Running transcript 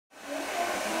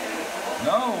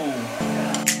No.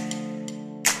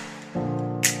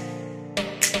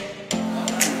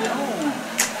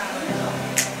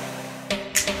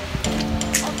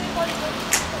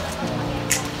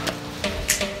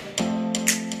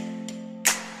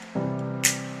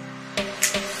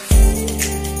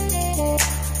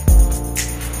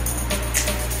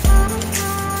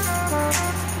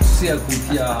 Sehr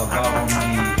gut, ja, warum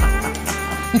nicht?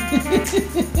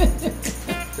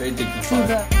 Very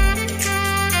dignified.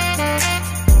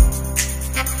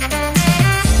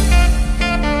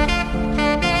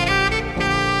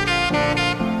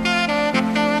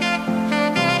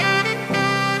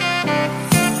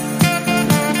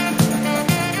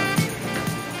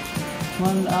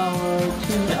 1 hour,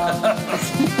 2 hours.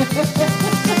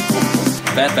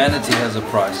 Vanity has a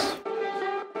price.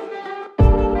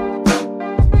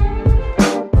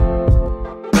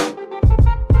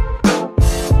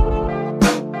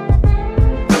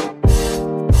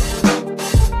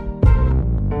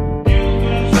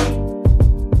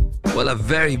 Well, a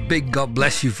very big God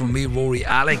bless you from me, Rory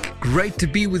Alec. Great to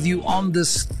be with you on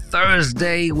this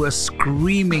Thursday. We're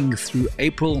screaming through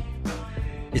April.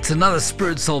 It's another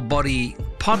Spirit, Soul, Body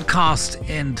podcast,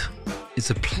 and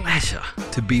it's a pleasure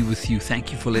to be with you.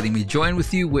 Thank you for letting me join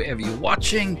with you wherever you're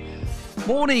watching,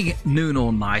 morning, noon,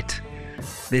 or night.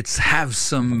 Let's have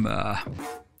some,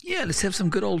 let's have some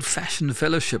good old-fashioned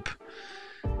fellowship.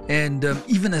 And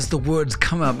even as the words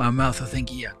come out my mouth, I think,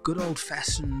 good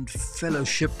old-fashioned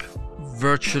fellowship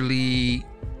virtually.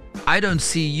 I don't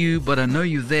see you, but I know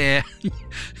you're there.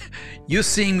 You're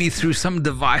seeing me through some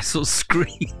device or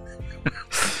screen.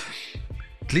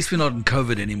 At least we're not in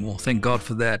COVID anymore. Thank God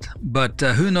for that. But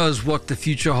who knows what the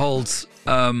future holds.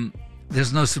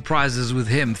 There's no surprises with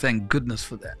him. Thank goodness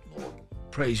for that, Lord.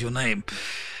 Praise your name.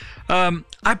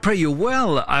 I pray you're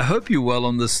well. I hope you're well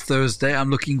on this Thursday. I'm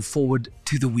looking forward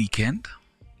to the weekend.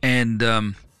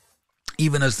 And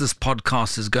even as this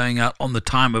podcast is going out on the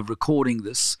time of recording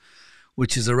this,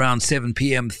 which is around 7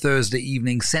 p.m. Thursday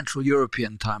evening, Central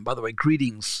European time. By the way,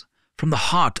 greetings from the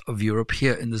heart of Europe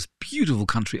here in this beautiful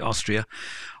country, Austria.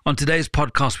 On today's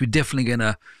podcast, we're definitely going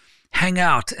to hang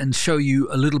out and show you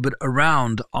a little bit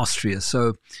around Austria.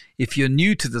 So if you're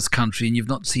new to this country and you've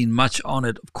not seen much on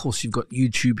it, of course, you've got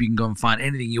YouTube. You can go and find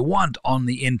anything you want on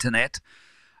the internet.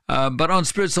 But on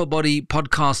Spirit, Soul, Body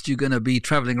podcast, you're going to be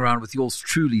traveling around with yours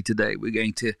truly today. We're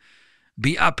going to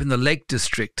be up in the Lake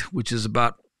District, which is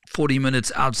about 40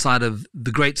 minutes outside of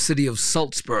the great city of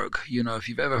Salzburg. You know, if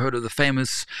you've ever heard of the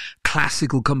famous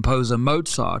classical composer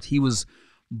Mozart, he was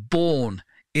born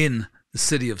in the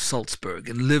city of Salzburg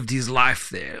and lived his life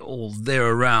there, all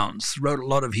thereabouts. Wrote a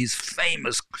lot of his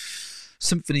famous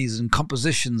symphonies and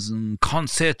compositions and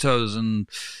concertos and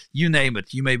you name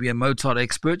it. You may be a Mozart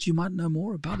expert. You might know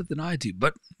more about it than I do,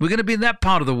 but we're going to be in that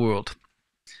part of the world.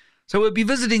 So we'll be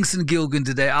visiting St. Gilgen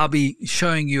today. I'll be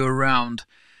showing you around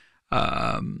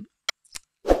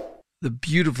the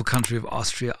beautiful country of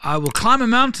Austria. I will climb a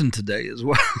mountain today as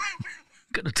well.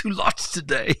 Going to do lots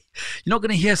today. You're not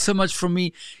going to hear so much from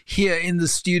me here in the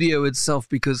studio itself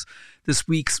because this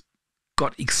week's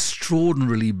got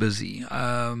extraordinarily busy.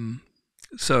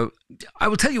 So I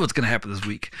will tell you what's going to happen this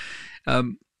week.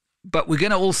 But we're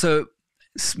going to also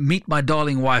meet my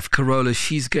darling wife, Carola.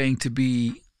 She's going to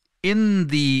be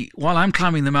while I'm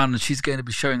climbing the mountain, she's going to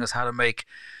be showing us how to make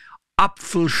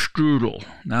Apfelstrudel.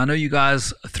 Now, I know you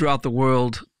guys throughout the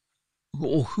world,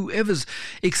 or whoever's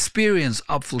experienced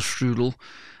Apfelstrudel,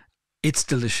 it's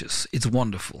delicious. It's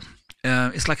wonderful.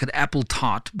 It's like an apple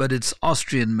tart, but it's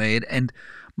Austrian made. And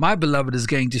my beloved is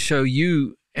going to show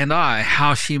you and I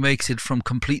how she makes it from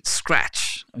complete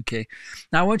scratch. Okay.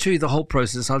 Now I won't show you the whole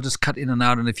process. I'll just cut in and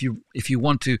out. And if you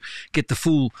want to get the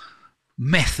full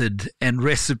method and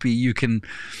recipe, you can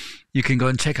go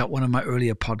and check out one of my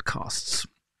earlier podcasts.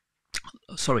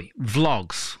 Sorry,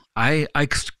 vlogs. I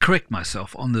correct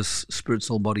myself on this Spirit,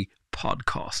 Soul, Body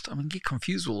podcast. I'm going to get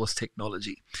confused with all this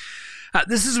technology.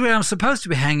 This is where I'm supposed to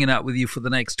be hanging out with you for the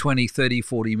next 20, 30,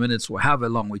 40 minutes or however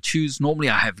long we choose. Normally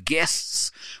I have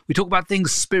guests. We talk about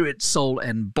things spirit, soul,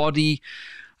 and body.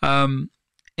 And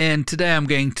today I'm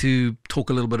going to talk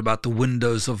a little bit about the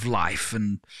windows of life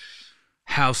and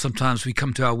how sometimes we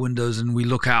come to our windows and we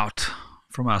look out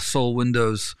from our soul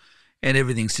windows and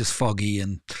everything's just foggy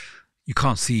and you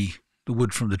can't see the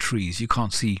wood from the trees. You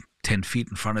can't see 10 feet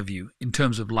in front of you in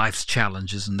terms of life's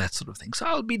challenges and that sort of thing. So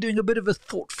I'll be doing a bit of a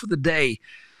thought for the day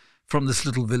from this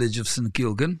little village of St.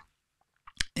 Gilgen.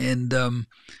 And then,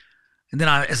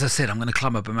 as I said, I'm going to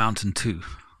climb up a mountain too.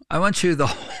 I won't show you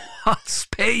I'll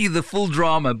spare you the full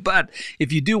drama, but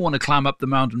if you do want to climb up the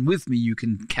mountain with me, you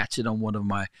can catch it on one of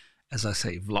my, as I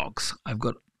say, vlogs. I've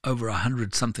got over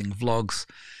 100-something vlogs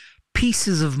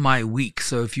pieces of my week.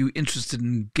 So if you're interested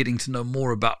in getting to know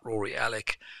more about Rory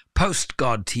Alec, post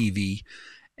GODTV,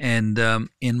 and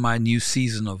in my new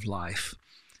season of life,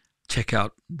 check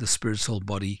out the Spirit, Soul,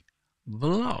 Body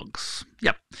vlogs.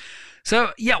 Yep.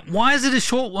 So, yeah, why is it a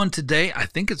short one today? I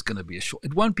think it's going to be a short.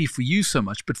 It won't be for you so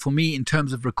much, but for me, in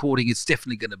terms of recording, it's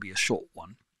definitely going to be a short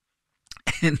one.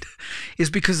 And it's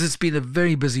because it's been a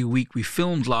very busy week. We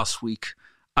filmed last week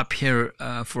up here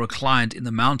for a client in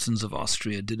the mountains of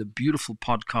Austria, did a beautiful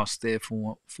podcast there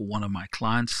for one of my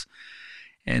clients.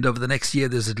 And over the next year,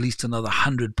 there's at least another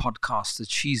 100 podcasts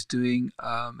that she's doing.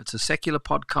 It's a secular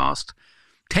podcast,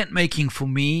 tent making for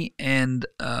me. And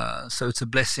so it's a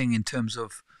blessing in terms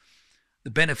of the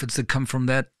benefits that come from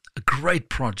that. A great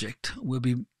project. We'll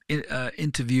be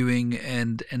interviewing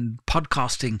and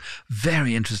podcasting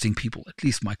very interesting people. At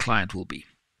least my client will be.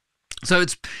 So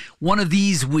it's one of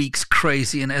these weeks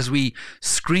crazy. And as we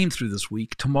scream through this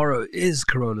week, tomorrow is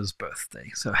Carola's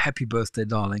birthday. So happy birthday,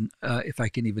 darling, if I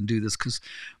can even do this, because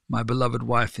my beloved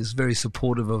wife is very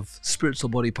supportive of Spiritual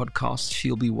Body Podcast.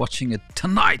 She'll be watching it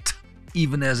tonight,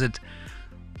 even as it,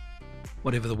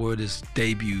 whatever the word is,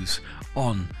 debuts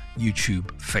on YouTube,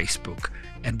 Facebook,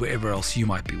 and wherever else you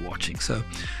might be watching. So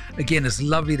again, it's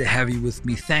lovely to have you with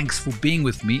me. Thanks for being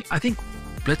with me. I think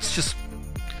let's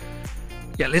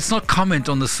not comment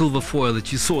on the silver foil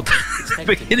that you saw at the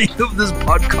beginning of this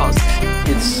podcast.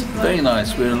 It's very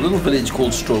nice. We're in a little village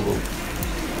called Strudel.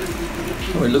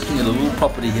 We're looking at a little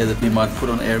property here that we might put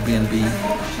on Airbnb.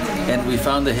 And we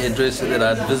found a hairdresser that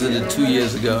I'd visited 2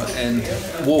 years ago and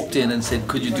walked in and said,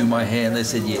 could you do my hair? And they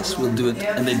said, yes, we'll do it.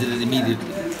 And they did it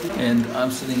immediately. And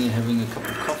I'm sitting here having a cup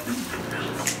of coffee.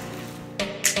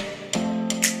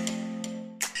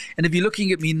 And if you're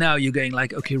looking at me now, you're going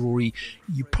like, okay, Rory,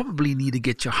 you probably need to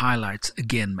get your highlights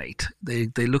again, mate.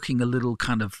 They're looking a little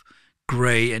kind of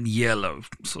gray and yellow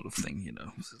sort of thing, you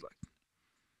know. This is like,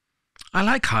 I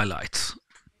like highlights.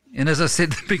 And as I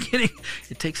said at the beginning,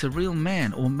 it takes a real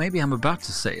man, or maybe I'm about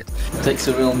to say it. It takes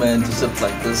a real man to sit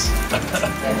like this. Like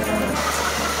paparazzi.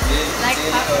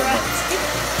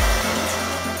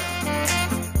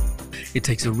 It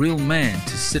takes a real man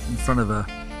to sit in front of a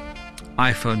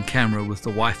iPhone camera with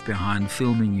the wife behind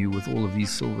filming you with all of these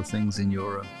silver things in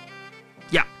your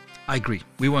yeah, I agree.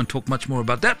 We won't talk much more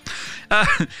about that.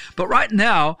 But right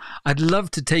now, I'd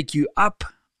love to take you up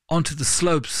onto the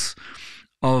slopes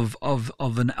of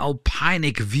an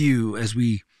alpinic view as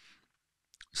we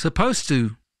supposed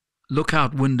to look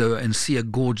out window and see a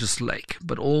gorgeous lake,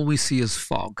 but all we see is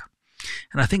fog.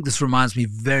 And I think this reminds me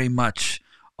very much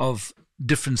of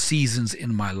different seasons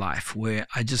in my life where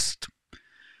I just,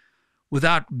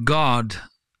 without God,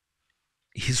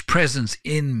 his presence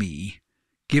in me,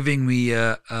 giving me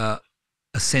a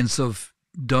sense of,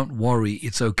 don't worry,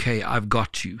 it's okay, I've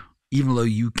got you, even though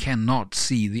you cannot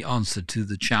see the answer to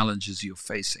the challenges you're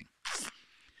facing.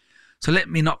 So let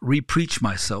me not re-preach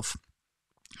myself.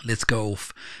 Let's go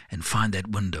off and find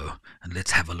that window and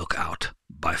let's have a look out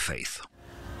by faith.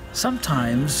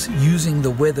 Sometimes using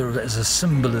the weather as a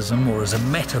symbolism or as a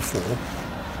metaphor,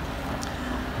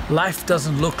 life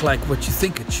doesn't look like what you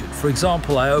think it should. For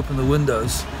example, I open the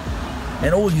windows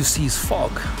and all you see is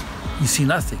fog. You see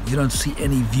nothing. You don't see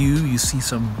any view. You see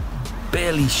some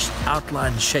barely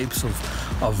outlined shapes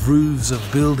of roofs of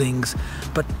buildings,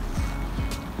 but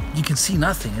you can see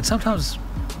nothing. And sometimes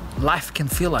life can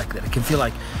feel like that. It can feel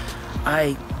like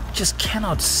I just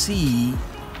cannot see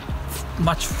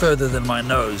much further than my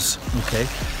nose, okay?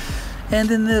 And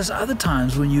then there's other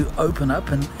times when you open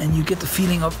up and you get the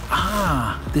feeling of,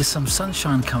 there's some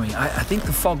sunshine coming. I think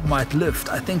the fog might lift.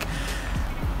 I think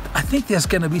there's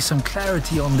going to be some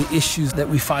clarity on the issues that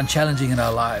we find challenging in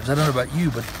our lives. I don't know about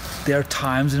you, but there are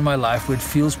times in my life where it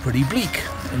feels pretty bleak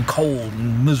and cold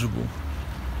and miserable.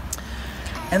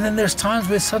 And then there's times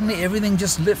where suddenly everything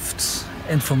just lifts.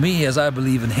 And for me, as I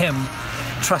believe in him,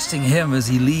 trusting him as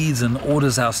he leads and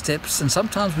orders our steps, and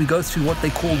sometimes we go through what they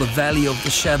call the valley of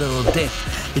the shadow of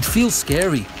death. It feels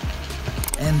scary.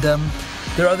 And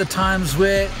there are other times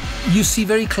where you see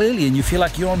very clearly and you feel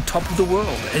like you're on top of the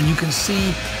world and you can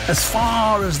see as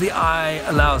far as the eye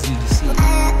allows you to see.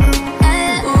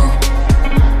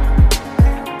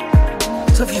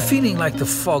 So if you're feeling like the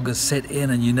fog has set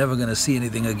in and you're never going to see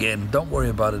anything again, don't worry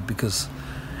about it, because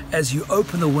as you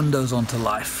open the windows onto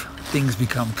life, things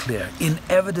become clear.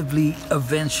 Inevitably,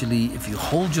 eventually, if you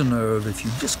hold your nerve, if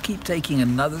you just keep taking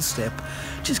another step,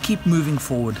 just keep moving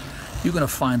forward, you're going to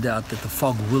find out that the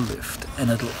fog will lift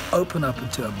and it'll open up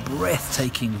into a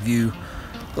breathtaking view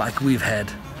like we've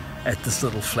had at this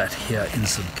little flat here in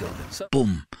St. Kilda. So,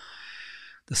 boom,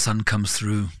 the sun comes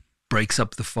through, breaks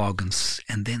up the fog,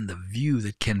 and then the view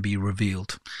that can be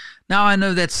revealed. Now, I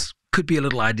know that's could be a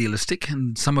little idealistic,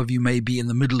 and some of you may be in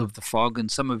the middle of the fog, and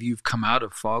some of you have come out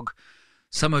of fog.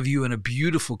 Some of you in a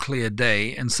beautiful, clear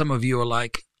day, and some of you are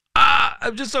like,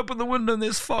 I've just opened the window and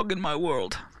there's fog in my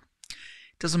world.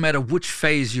 It doesn't matter which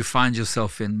phase you find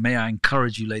yourself in. May I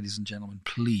encourage you, ladies and gentlemen,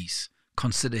 please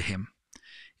consider him.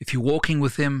 If you're walking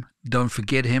with him, don't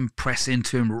forget him, press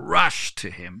into him, rush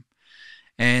to him.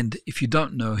 And if you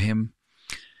don't know him,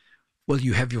 well,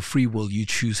 you have your free will. You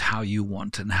choose how you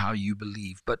want and how you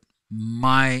believe. But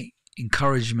my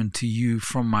encouragement to you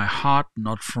from my heart,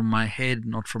 not from my head,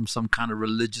 not from some kind of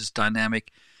religious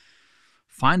dynamic.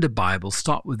 Find a Bible,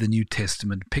 start with the New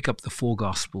Testament, pick up the 4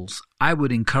 Gospels. I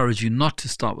would encourage you not to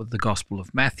start with the Gospel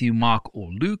of Matthew, Mark, or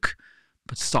Luke,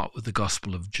 but start with the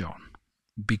Gospel of John,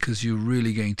 because you're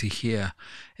really going to hear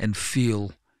and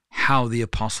feel how the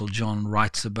Apostle John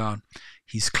writes about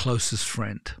his closest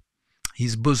friend,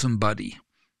 his bosom buddy,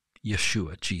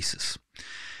 Yeshua, Jesus.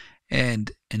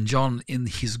 And John, in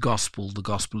his gospel, the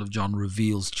Gospel of John,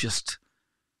 reveals just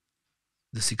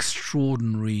this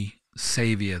extraordinary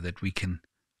Savior that we can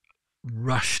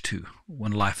rush to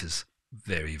when life is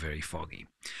very, very foggy.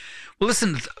 Well,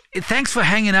 listen, thanks for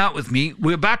hanging out with me.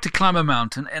 We're about to climb a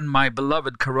mountain, and my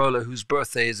beloved Carola, whose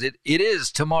birthday is it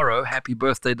is tomorrow. Happy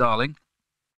birthday, darling.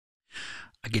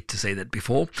 I get to say that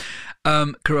before.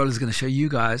 Carola is going to show you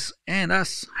guys and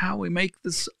us how we make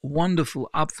this wonderful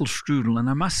Apfelstrudel. And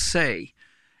I must say,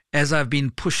 as I've been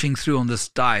pushing through on this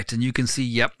diet, and you can see,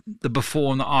 yep, the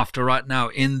before and the after right now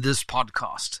in this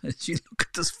podcast. As you look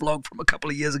at this vlog from a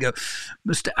couple of years ago,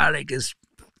 Mr. Alec is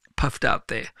puffed out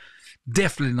there.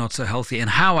 Definitely not so healthy. And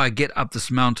how I get up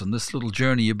this mountain, this little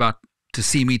journey you're about to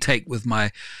see me take with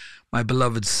my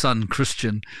beloved son,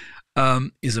 Christian,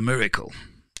 is a miracle.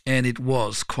 And it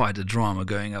was quite a drama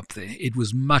going up there. It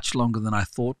was much longer than I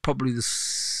thought. Probably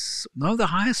the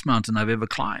highest mountain I've ever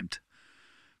climbed,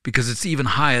 because it's even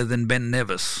higher than Ben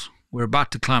Nevis. We're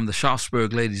about to climb the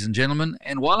Schafsberg, ladies and gentlemen.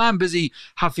 And while I'm busy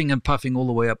huffing and puffing all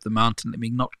the way up the mountain, let me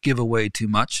not give away too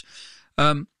much.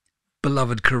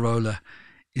 Beloved Carola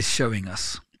is showing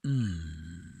us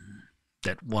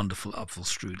that wonderful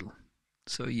Apfelstrudel.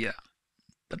 So yeah,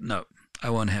 but no,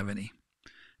 I won't have any.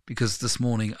 Because this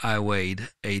morning I weighed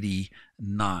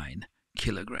 89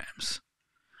 kilograms.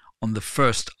 On the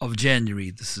 1st of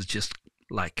January, this is just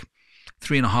like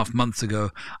 3.5 months ago,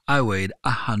 I weighed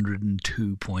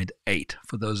 102.8.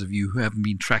 For those of you who haven't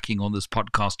been tracking on this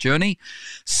podcast journey,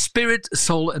 spirit,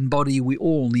 soul, and body, we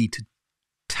all need to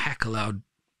tackle our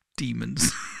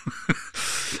demons.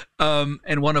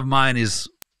 And one of mine is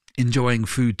enjoying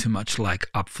food too much,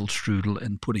 like Apfelstrudel,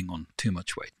 and putting on too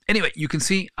much weight. Anyway, you can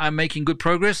see I'm making good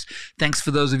progress. Thanks for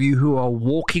those of you who are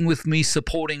walking with me,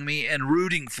 supporting me, and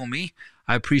rooting for me.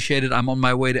 I appreciate it. I'm on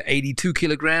my way to 82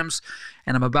 kilograms,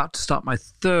 and I'm about to start my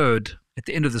 3rd at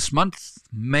the end of this month.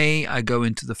 May, I go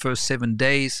into the first 7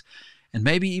 days, and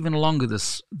maybe even longer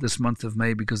this month of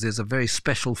May, because there's a very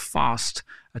special fast,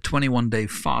 a 21-day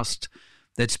fast,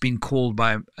 that's been called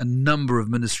by a number of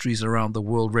ministries around the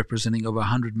world, representing over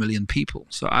 100 million people.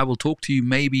 So I will talk to you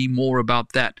maybe more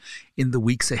about that in the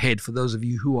weeks ahead, for those of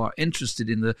you who are interested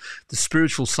in the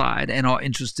spiritual side and are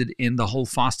interested in the whole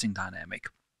fasting dynamic.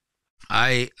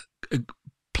 I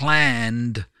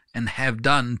planned and have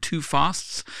done 2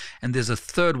 fasts, and there's a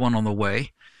 3rd one on the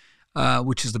way,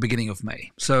 which is the beginning of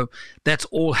May. So that's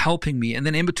all helping me. And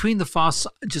then in between the fasts,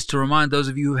 just to remind those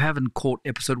of you who haven't caught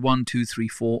episode 1, 2, 3,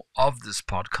 4 of this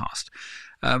podcast,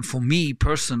 for me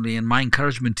personally, and my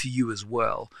encouragement to you as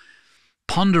well,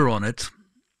 ponder on it.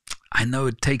 I know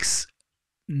it takes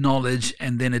knowledge,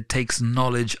 and then it takes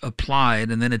knowledge applied,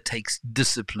 and then it takes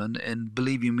discipline. And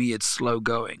believe you me, it's slow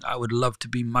going. I would love to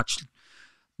be much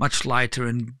lighter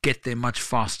and get there much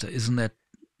faster. Isn't that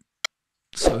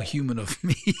so human of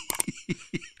me?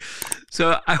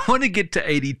 So I want to get to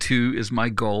 82 is my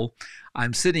goal.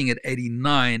 I'm sitting at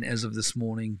 89 as of this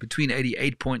morning, between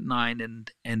 88.9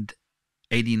 and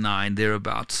 89,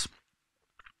 thereabouts.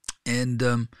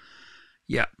 And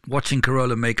yeah, watching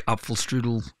Carola make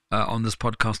Apfelstrudel on this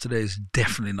podcast today is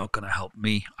definitely not going to help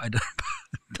me. I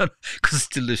don't, because it's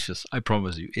delicious. I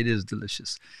promise you, it is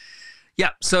delicious.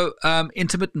 Yeah, so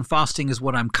intermittent fasting is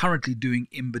what I'm currently doing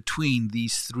in between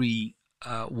these 3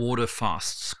 water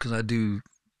fasts, because I do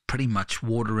pretty much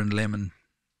water and lemon,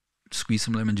 squeeze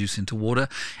some lemon juice into water,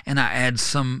 and I add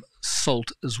some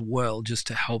salt as well, just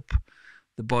to help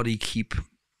the body keep,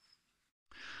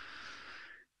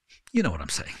 you know what I'm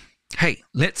saying. Hey,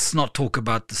 let's not talk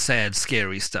about the sad,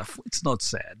 scary stuff. It's not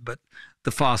sad, but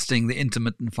the fasting, the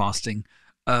intermittent fasting.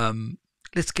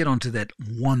 Let's get on to that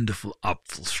wonderful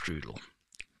Apfelstrudel.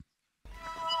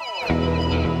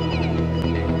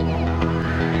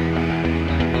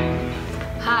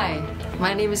 Hi,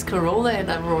 My name is Carola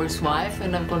and I'm Rory's wife,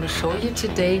 and I'm going to show you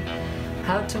today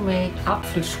how to make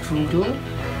Apfelstrudel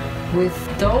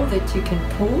with dough that you can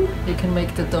pull. You can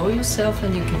make the dough yourself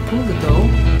and you can pull the dough.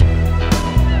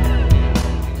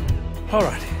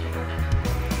 Alright.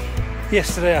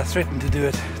 Yesterday I threatened to do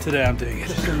it, today I'm doing it.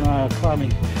 Christian and I are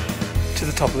climbing to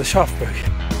the top of the Schafberg.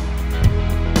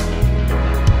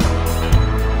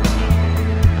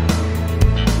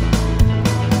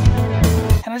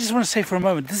 And I just want to say for a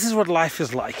moment, this is what life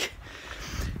is like.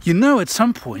 You know at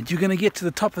some point you're going to get to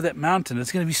the top of that mountain,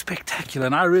 it's going to be spectacular,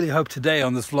 and I really hope today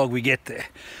on this vlog we get there.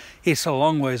 It's a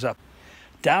long ways up.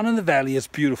 Down in the valley it's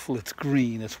beautiful, it's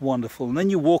green, it's wonderful, and then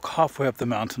you walk halfway up the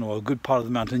mountain, or a good part of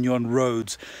the mountain, you're on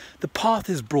roads. The path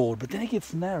is broad, but then it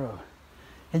gets narrow,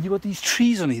 and you've got these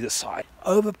trees on either side.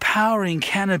 Overpowering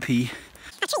canopy.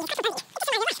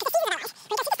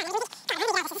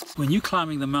 When you're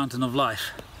climbing the mountain of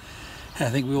life, I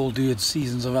think we all do at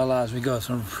seasons of our lives, we go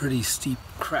some pretty steep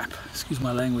crap, excuse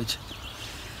my language.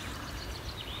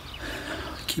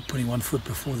 Keep putting one foot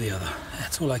before the other,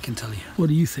 that's all I can tell you. What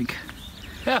do you think?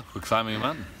 Yeah, we're climbing a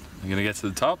mountain. We're gonna get to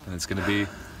the top and it's gonna be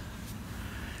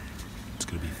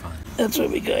fun. That's where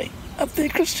we're going. Up there,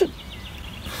 Christian.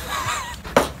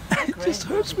 It just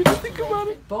hurts me to think about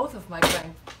it. Both of my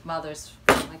grandmothers,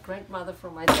 my grandmother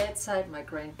from my dad's side, my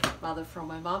grandmother from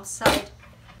my mom's side,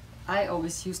 I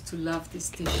always used to love this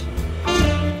dish.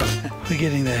 We're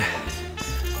getting there.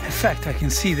 In fact, I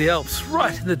can see the Alps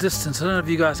right in the distance. I don't know if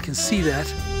you guys can see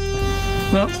that.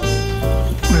 Well,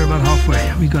 we're about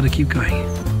halfway. We've got to keep going.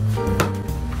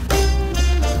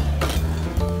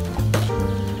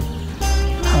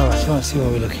 Alright, you want to see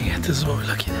what we're looking at? This is what we're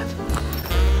looking at.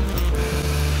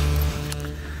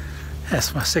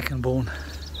 That's my second born,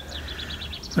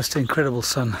 Mr. Incredible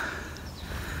Son.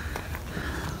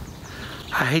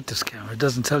 I hate this camera, it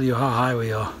doesn't tell you how high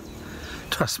we are.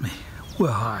 Trust me,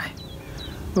 we're high.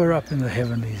 We're up in the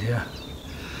heavenlies here.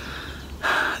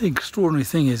 The extraordinary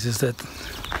thing is that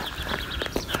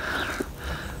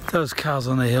those cows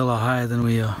on the hill are higher than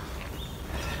we are.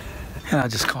 And I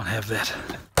just can't have that.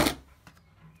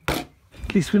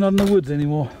 At least we're not in the woods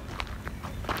anymore.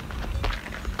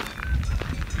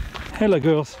 Hello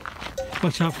girls,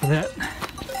 watch out for that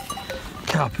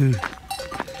cow poo.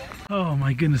 Oh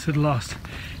my goodness, at last.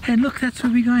 Hey look, that's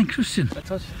where we're going, Christian.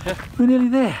 Yeah. We're nearly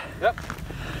there. Yep.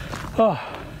 Oh,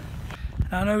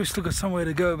 I know we've still got somewhere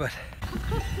to go, but...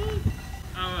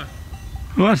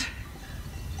 What?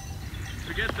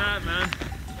 Forget that, man.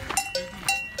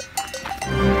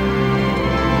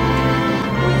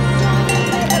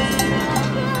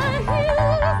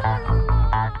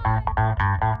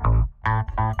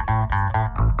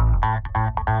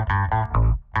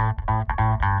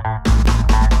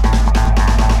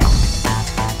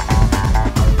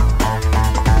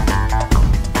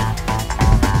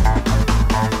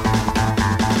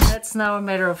 It's now a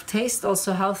matter of taste.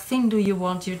 Also, how thin do you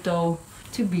want your dough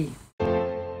to be? I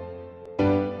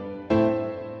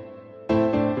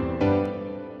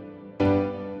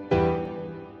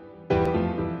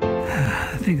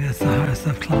think that's the highest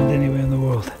I've climbed anywhere in the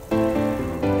world.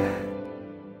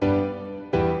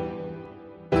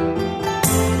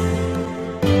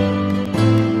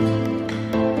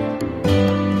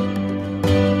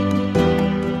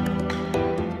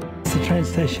 It's the train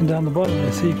station down the bottom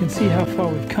there, so you can see how far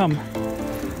we've come.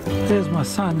 There's my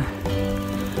son,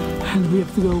 and we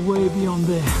have to go way beyond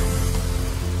there.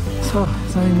 So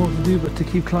there's nothing more to do but to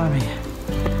keep climbing.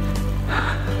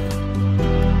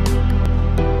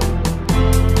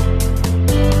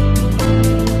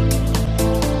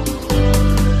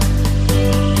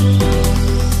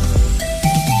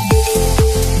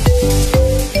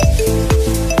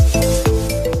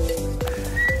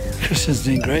 Christian's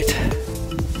doing great.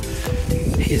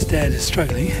 His dad is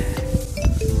struggling.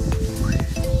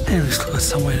 And we've still got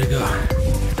some way to go.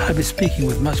 I'd be speaking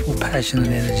with much more passion and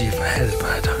energy if I had it, but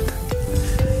I don't.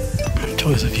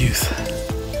 Joys of youth.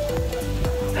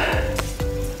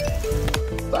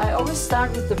 I always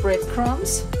start with the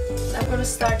breadcrumbs. I'm going to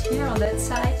start here on that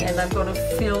side, and I'm going to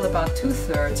fill about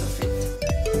 2/3 of it.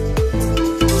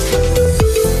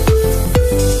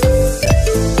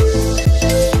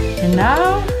 And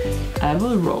now I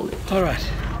will roll it. All right,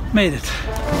 made it.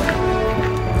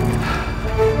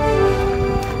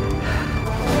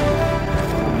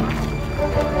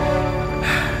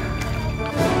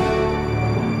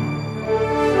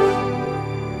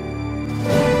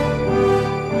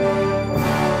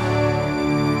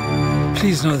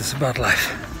 Please know this about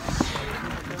life.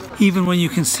 Even when you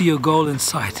can see your goal in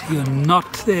sight, you're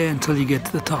not there until you get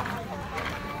to the top.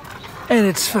 And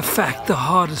it's a fact, the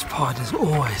hardest part is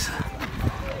always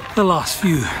the last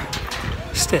few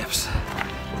steps.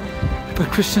 But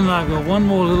Christian and I have got one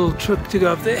more little trip to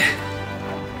go up there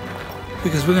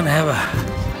because we're going to have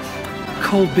a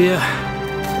cold beer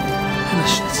and a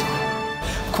schnitzel.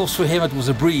 Of course, for him it was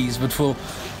a breeze, but for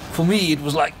me it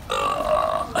was like,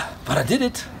 but I did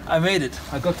it. I made it.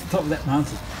 I got to the top of that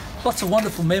mountain. Lots of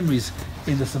wonderful memories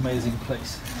in this amazing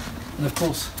place. And of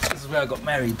course, this is where I got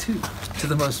married too, to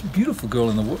the most beautiful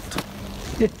girl in the world.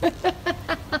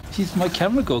 She's my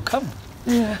camera girl. Come.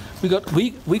 Yeah.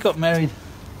 We got married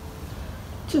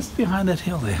just behind that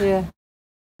hill there. Yeah.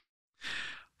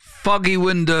 Foggy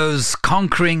windows,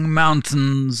 conquering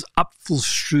mountains,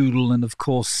 Apfelstrudel, and of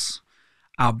course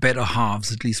our better halves,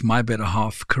 at least my better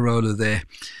half, Carola there.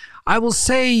 I will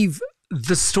save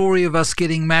the story of us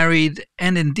getting married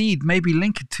and indeed maybe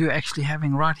link it to actually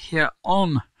having right here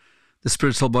on the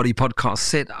Spirit Soul Body podcast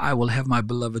set. I will have my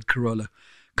beloved Carola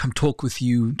come talk with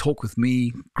you, talk with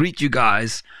me, greet you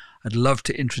guys. I'd love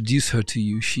to introduce her to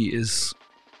you. She is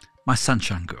my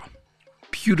sunshine girl.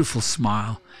 Beautiful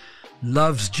smile,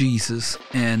 loves Jesus,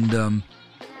 and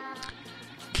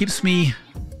keeps me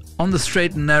on the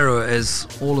straight and narrow as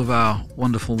all of our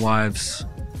wonderful wives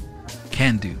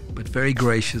can do, but very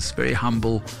gracious, very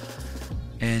humble,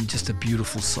 and just a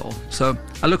beautiful soul. So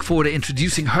I look forward to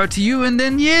introducing her to you, and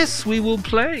then yes, we will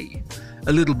play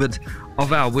a little bit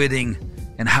of our wedding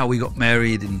and how we got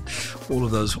married and all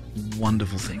of those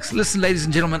wonderful things. Listen, ladies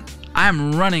and gentlemen, I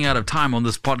am running out of time on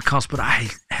this podcast, but I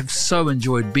have so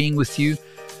enjoyed being with you.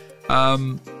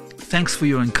 Thanks for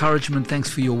your encouragement.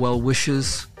 Thanks for your well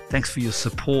wishes. Thanks for your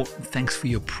support. Thanks for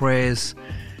your prayers.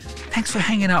 Thanks for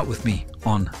hanging out with me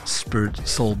on Spirit,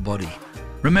 Soul, Body.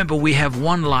 Remember, we have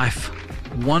one life,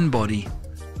 one body.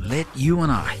 Let you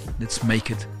and let's make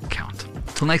it count.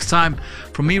 Till next time,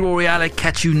 from me, RORY ALEC,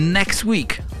 catch you next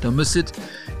week. Don't miss it.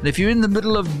 And if you're in the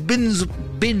middle of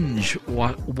binge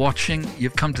watching,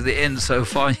 you've come to the end so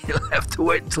far, you'll have to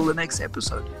wait until the next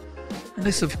episode.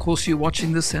 Unless, of course, you're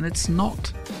watching this and it's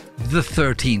not the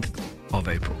 13th of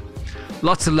April.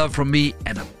 Lots of love from me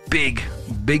and a big,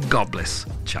 big God bless.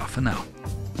 Ciao for now.